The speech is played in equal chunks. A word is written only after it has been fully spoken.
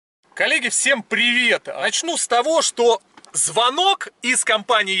Коллеги, всем привет! Начну с того, что звонок из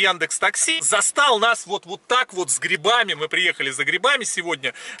компании Яндекс Такси застал нас вот так вот с грибами. Мы приехали за грибами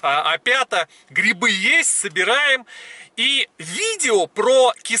сегодня, опята. Грибы есть, собираем. И видео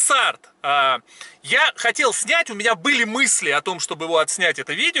про КИС АРТ я хотел снять, у меня были мысли о том, чтобы его отснять,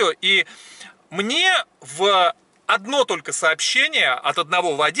 это видео. И мне в одно только сообщение от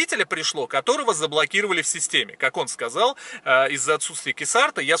одного водителя пришло, которого заблокировали в системе. Как он сказал, из-за отсутствия КИС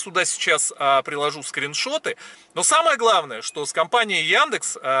АРТа. Я сюда сейчас приложу скриншоты. Но самое главное, что с компанией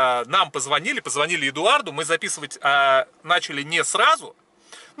Яндекс нам позвонили Эдуарду. Мы записывать начали не сразу.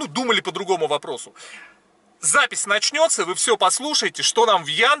 Ну, думали по другому вопросу. Запись начнется, вы все послушаете, что нам в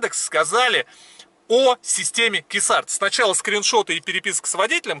Яндекс сказали о системе КИС АРТ. Сначала скриншоты и переписка с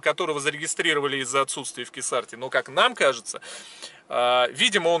водителем, которого зарегистрировали из-за отсутствия в КИС АРТе. Но, как нам кажется,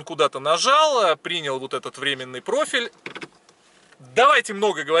 видимо, он куда-то нажал, принял вот этот временный профиль. Давайте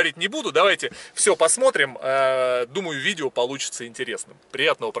много говорить не буду, давайте все посмотрим. Думаю, видео получится интересным.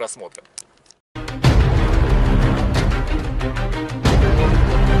 Приятного просмотра.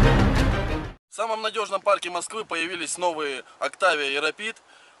 В самом надежном парке Москвы появились новые Октавия и Рапид,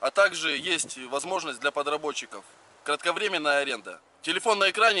 а также есть возможность для подработчиков. Кратковременная аренда. Телефон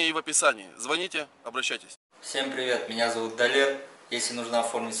на экране и в описании. Звоните, обращайтесь. Всем привет, меня зовут Далер. Если нужно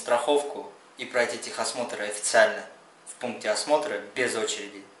оформить страховку и пройти техосмотр официально в пункте осмотра без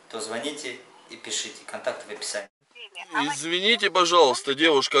очереди, то звоните и пишите. Контакты в описании. Извините, пожалуйста,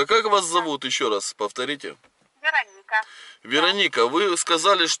 девушка, а как вас зовут еще раз? Повторите. Вероника. Вероника, вы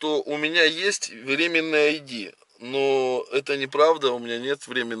сказали, что у меня есть временное ID, но это неправда, у меня нет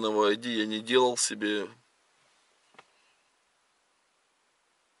временного ID, я не делал себе.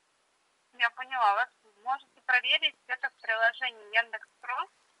 Я поняла вас. Можете проверить это в приложении Яндекс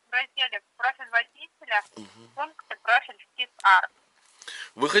в разделе «Профиль водителя», пункте «Профиль в КИС АРТ».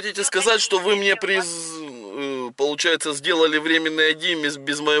 Вы хотите сказать, что вы мне, получается, сделали временное ID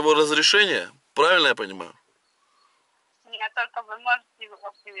без моего разрешения? Правильно я понимаю? Нет, только вы можете его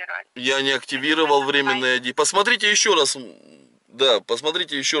активировать. Я не активировал временное ID. Посмотрите еще раз, да,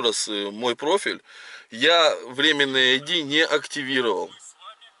 посмотрите еще раз мой профиль. Я временное ID не активировал.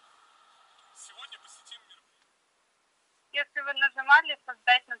 Если вы нажимали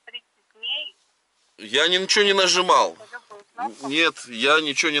 «Создать на 30 дней», я ничего не нажимал. Нет, я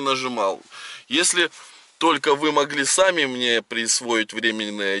ничего не нажимал. Если только вы могли сами мне присвоить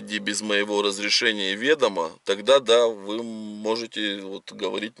временное ID без моего разрешения и ведома, тогда да, вы можете вот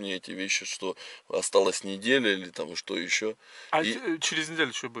говорить мне эти вещи, что осталась неделя или там что еще. А через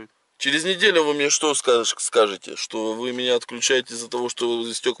неделю что будет? Через неделю вы мне что скажете? Что вы меня отключаете из-за того, что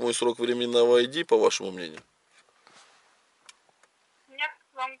истек мой срок временного ID, по вашему мнению? нет,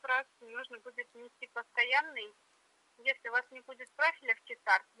 вам просто нужно будет внести постоянный. Если у вас не будет профиля в КИС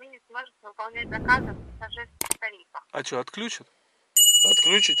АРТ, вы не сможете выполнять заказы в пассажирских тарифах. А что, отключат?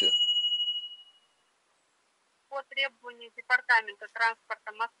 Отключите? По требованию Департамента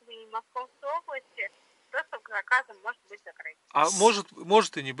транспорта Москвы и Московской области, доступ к заказам может быть закрыт. А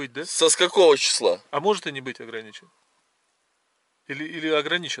может и не быть, да? С какого числа? А может и не быть ограничен? Или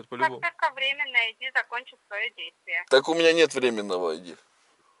ограничат по-любому? Как только временное ID закончит свое действие. Так у меня нет временного ID.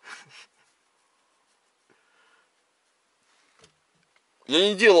 Я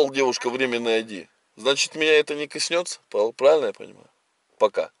не делал, девушка, временный ID. Значит, меня это не коснется? Правильно я понимаю?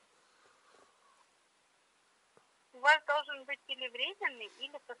 Пока. У вас должен быть или временный,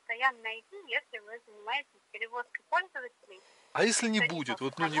 или постоянный ID, если вы занимаетесь перевозкой пользователей. А если не будет?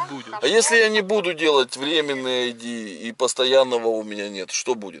 Вот ну не будет. А если я не буду делать временный ID и постоянного у меня нет,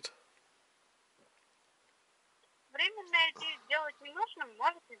 что будет? Временное ID сделать ненужным,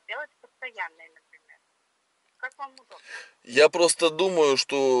 можете сделать постоянное, например. Как вам удобно. Я просто думаю,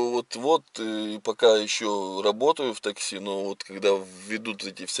 что пока еще работаю в такси, но вот когда введут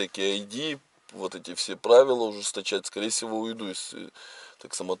эти всякие ID, вот эти все правила ужесточать, скорее всего, уйду из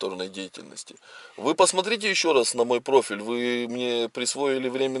таксомоторной деятельности. Вы посмотрите еще раз на мой профиль. Вы мне присвоили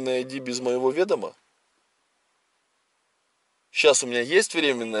временное ID без моего ведома? Сейчас у меня есть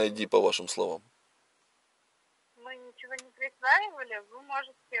временное ID, по вашим словам? Мы ничего не присваивали, вы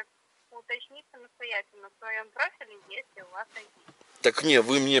можете уточнить самостоятельно в своем профиле, если у вас ID. Так не,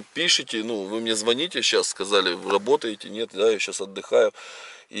 вы мне пишите, вы мне звоните сейчас, сказали, вы работаете, нет, да, я сейчас отдыхаю.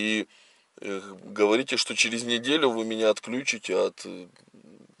 И говорите, что через неделю вы меня отключите от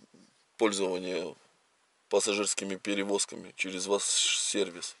пользования пассажирскими перевозками через ваш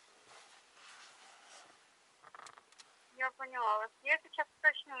сервис. Я поняла вас. Я сейчас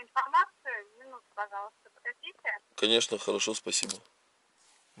уточню информацию. Минуту, пожалуйста, подождите. Конечно, хорошо, спасибо.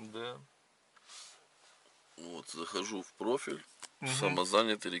 Да. Вот, захожу в профиль.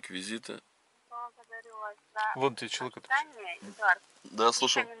 Самозанятые реквизиты. Благодарю вас за Вон тебе человек. описание. Эдуард, Да,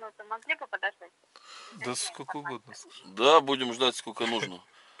 слушай. минуту могли бы подождать? Да сколько угодно. Да, будем ждать сколько нужно.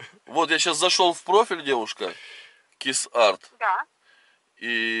 Вот я сейчас зашел в профиль, девушка, КИС АРТ. Да.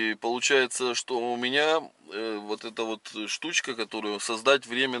 И получается, что у меня вот эта вот штучка, которую создать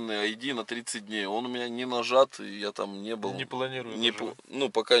временный ID на 30 дней, он у меня не нажат, и я там не был. Не планирую ну,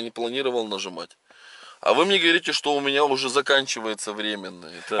 пока не планировал нажимать. А вы мне говорите, что у меня уже заканчивается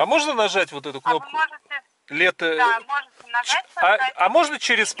временный. Это... А можно нажать вот эту кнопку? А вы можете... Лето... Да, можете нажать. А можно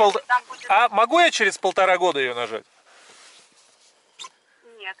через А могу я через 1,5 года ее нажать?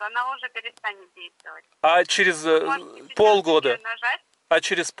 Нет, она уже перестанет действовать. А через полгода? Нажать А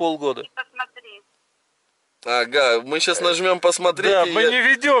через полгода? и посмотреть. Ага, мы сейчас нажмем посмотреть. Да, мы не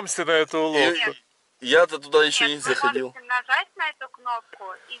ведемся на эту уловку. Я-то туда еще не заходил. Вы можете нажать на эту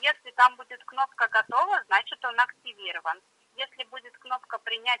кнопку, и если там будет кнопка «Готово», значит он активирован. Если будет кнопка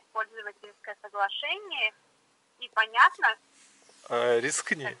 «Принять пользовательское соглашение» и понятно,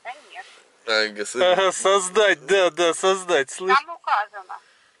 Рискни. тогда нет. Ага, Создать, да, создать, слышь. Там указано.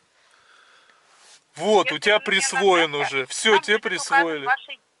 Вот, Если у тебя вы мне присвоен нажмете, уже. Все, там тебе будет присвоили.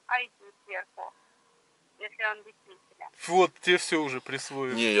 указан ваш ID сверху, если он действителен. Вот, тебе все уже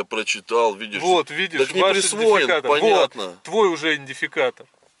присвоили. Не, я прочитал, видишь. Вот, видишь, так не ваш присвоен, идентификатор. понятно. Вот, твой уже идентификатор.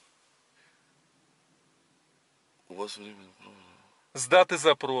 У вас время. С даты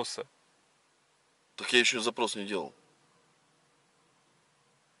запроса. Так я еще запрос не делал.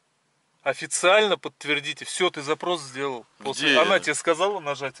 Официально подтвердите. Все, ты запрос сделал. Где? Она тебе сказала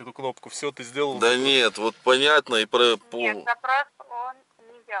нажать эту кнопку. Все, ты сделал. Да нет, вот понятно и про... Нет, запрос он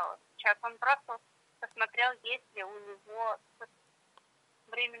не делал. Сейчас он просто посмотрел, есть ли у него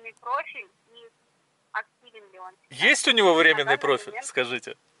временный профиль и активен ли он. Есть у него временный профиль,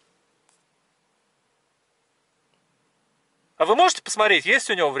 скажите? А вы можете посмотреть, есть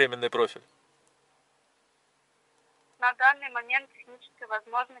у него временный профиль? На данный момент технической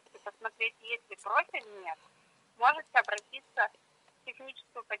возможности посмотреть, есть ли профиль, нет. Можете обратиться в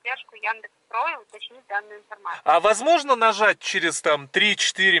техническую поддержку Яндекс.Про и уточнить данную информацию. А возможно нажать через там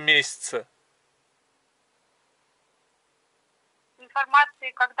 3-4 месяца?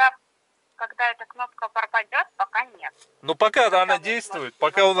 Информации, когда эта кнопка пропадет, пока нет. Ну пока она действует,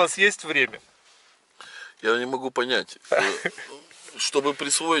 пока у нас есть время. Я не могу понять. Чтобы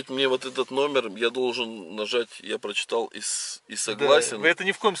присвоить мне вот этот номер, я должен нажать, я прочитал и согласен. Да, это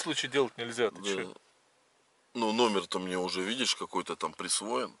ни в коем случае делать нельзя. Да. Ну, номер-то мне уже, видишь, какой-то там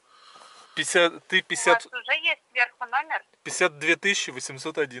присвоен. 50, ты 50... У вас уже есть сверху номер? 52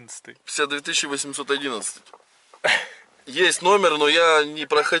 811. 52 811. Есть номер, но я не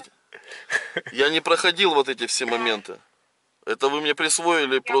проходил вот эти все моменты. Это вы мне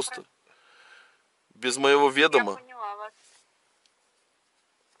присвоили просто без моего ведома. Я поняла вас.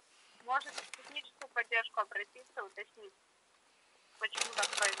 Можете в техническую поддержку обратиться, уточнить, почему так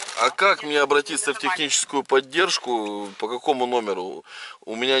произошло. А как мне обратиться в техническую поддержку? По какому номеру?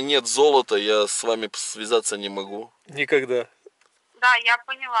 У меня нет золота, я с вами связаться не могу. Никогда. Да, я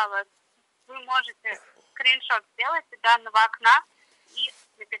поняла вас. Вы можете скриншот сделать данного окна и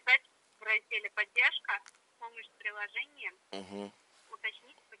написать в разделе «Поддержка», помощь с приложением,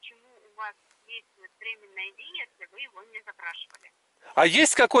 уточнить, почему у вас действует временное ID, если вы его не запрашивали. А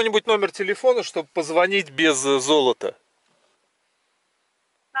есть какой-нибудь номер телефона, чтобы позвонить без золота?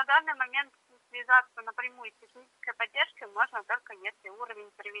 На данный момент связаться напрямую с технической поддержкой можно только если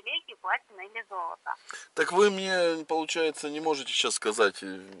уровень привилегий платина или золото. Так вы мне, получается, не можете сейчас сказать,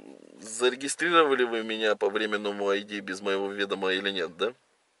 зарегистрировали вы меня по временному ID без моего ведома или нет, да?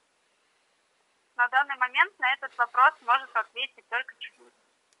 На данный момент на этот вопрос может ответить только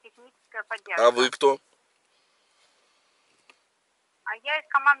техническая поддержка. А вы кто? А я из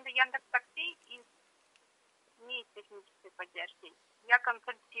команды Яндекс Такси и не из технической поддержки. Я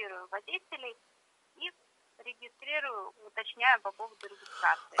консультирую водителей и регистрирую, уточняю по поводу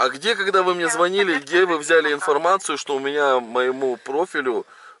регистрации. А где, когда вы мне звонили, где вы взяли информацию, что у меня моему профилю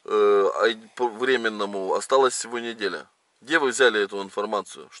временному осталась всего неделя? Где вы взяли эту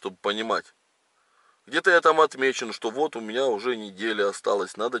информацию, чтобы понимать? Где-то я там отмечен, что вот у меня уже неделя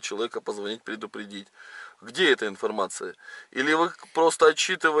осталась, надо человека позвонить, предупредить. Где эта информация? Или вы просто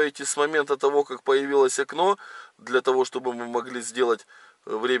отсчитываете с момента того, как появилось окно, для того, чтобы мы могли сделать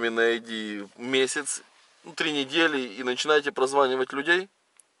временное ID месяц, 3 недели, и начинаете прозванивать людей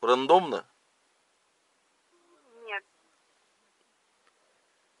рандомно? Нет.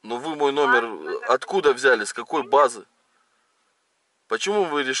 Но вы мой номер откуда взяли, с какой базы? Почему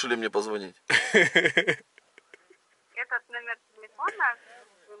вы решили мне позвонить? Этот номер телефона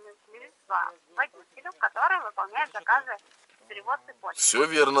водителю, который выполняет заказы перевозкой почты. Все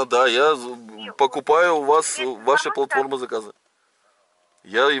верно, да. Я покупаю у вас ваши платформы заказа.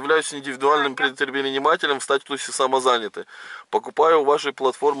 Я являюсь индивидуальным предпринимателем в статусе самозанятый. Покупаю у вашей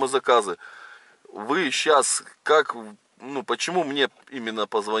платформы заказы. Вы сейчас как, ну, почему мне именно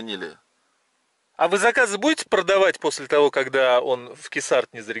позвонили? А вы заказы будете продавать после того, когда он в КИС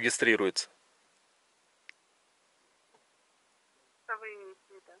АРТ не зарегистрируется? Что вы имеете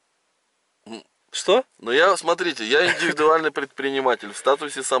в виду? Что? Ну, смотрите, я индивидуальный предприниматель в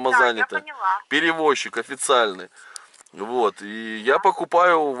статусе самозанятый. Да, я поняла. Перевозчик официальный. Вот, и я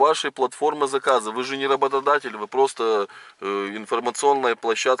покупаю у вашей платформы заказы. Вы же не работодатель, вы просто информационная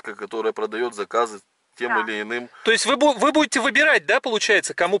площадка, которая продает заказы тем или иным. То есть вы будете выбирать, да,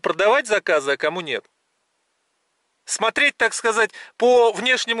 получается, кому продавать заказы, а кому нет? Смотреть, так сказать, по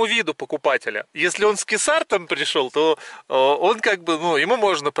внешнему виду покупателя. Если он с КИС АРТом пришел, то он как бы, ну, ему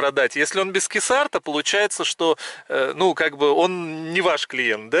можно продать. Если он без КИС АРТа, получается, что, ну, как бы он не ваш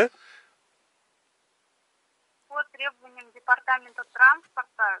клиент, да? По требованиям департамента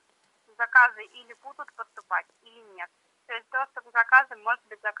транспорта заказы или будут поступать, или нет. То есть доступ к заказам может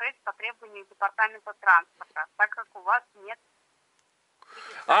быть закрыт по требованию департамента транспорта, так как у вас нет.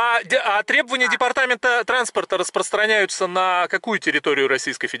 А требования департамента транспорта распространяются на какую территорию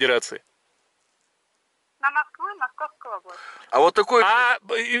Российской Федерации? На Москву и Московскую область. А вот такой...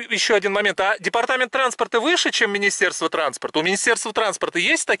 Еще один момент. А департамент транспорта выше, чем Министерство транспорта? У Министерства транспорта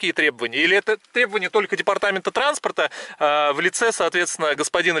есть такие требования? Или это требования только департамента транспорта в лице, соответственно,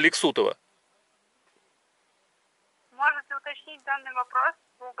 господина Лексутова? Можете уточнить данный вопрос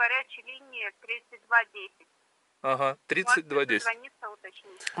по горячей линии 3210. Ага, 3210. Звониться,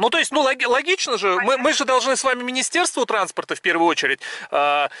 уточнить. Ну, то есть, ну, логично же, мы же должны с вами Министерству транспорта в первую очередь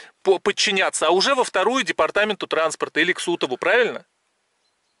подчиняться, а уже во вторую департаменту транспорта или Лексутову, правильно?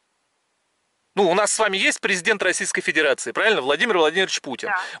 Ну, у нас с вами есть президент Российской Федерации, правильно? Владимир Владимирович Путин.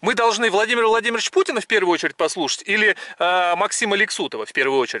 Да. Мы должны Владимира Владимировича Путина в первую очередь послушать или Максима Лексутова в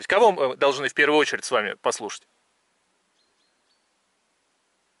первую очередь? Кого мы должны в первую очередь с вами послушать?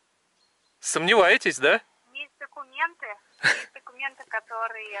 Сомневаетесь, да? Есть документы,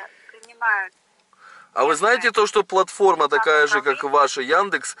 которые принимают. А вы знаете то, что платформа такая же, как ваша,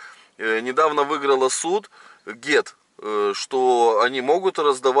 Яндекс, недавно выиграла суд, Гett, что они могут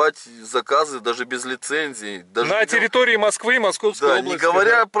раздавать заказы даже без лицензии. Даже на территории Москвы и Московской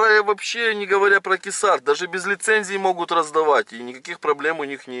области. Вообще не говоря про КИС АРТ, даже без лицензии могут раздавать, и никаких проблем у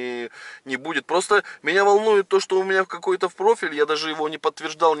них не будет. Просто меня волнует то, что у меня какой-то в профиль, я даже его не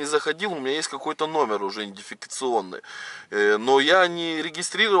подтверждал, не заходил, у меня есть какой-то номер уже идентификационный. Но я не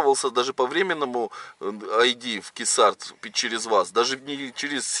регистрировался даже по временному ID в КИС АРТ через вас, даже не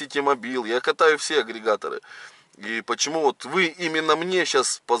через Ситимобил, я катаю все агрегаторы. И почему вот вы именно мне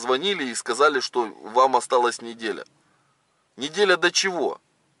сейчас позвонили и сказали, что вам осталась неделя? Неделя до чего?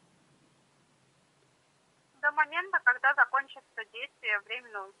 До момента, когда закончится действие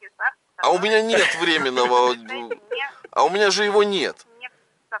временного КИС АРТ. А у меня нет временного. А у меня же его нет.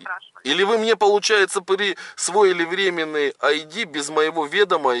 Или вы мне, получается, присвоили временный ID без моего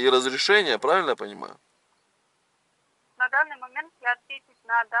ведома и разрешения, правильно я понимаю? На данный момент я ответить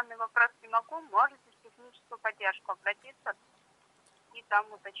на данный вопрос не могу. Можете в техническую поддержку обратиться и там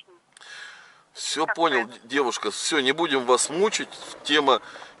уточнить. Все понял, девушка, все, не будем вас мучить.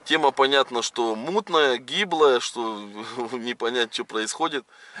 Тема понятно, что мутная, гиблая, что не понять, что происходит.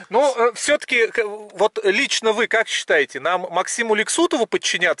 Ну, все-таки, вот лично вы как считаете, нам Максиму Лексутову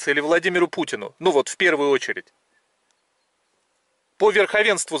подчиняться или Владимиру Путину? Ну вот, в первую очередь. По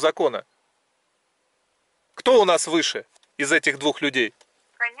верховенству закона. Кто у нас выше из этих двух людей?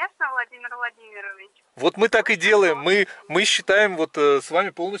 Конечно, Владимир Владимирович. Вот мы так и делаем, мы считаем, вот с вами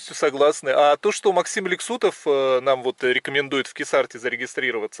полностью согласны. А то, что Максим Лексутов нам вот рекомендует в КИС АРТе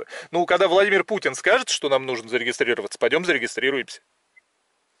зарегистрироваться, ну, когда Владимир Путин скажет, что нам нужно зарегистрироваться, пойдем зарегистрируемся.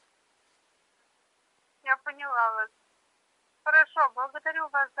 Я поняла вас. Хорошо, благодарю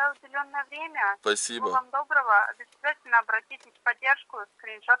вас за уделенное время. Спасибо. Всего вам доброго. Обязательно обратитесь в поддержку,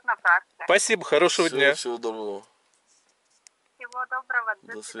 скриншот направьте. Спасибо, хорошего дня. Всего доброго. Всего доброго,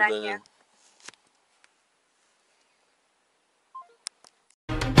 до свидания.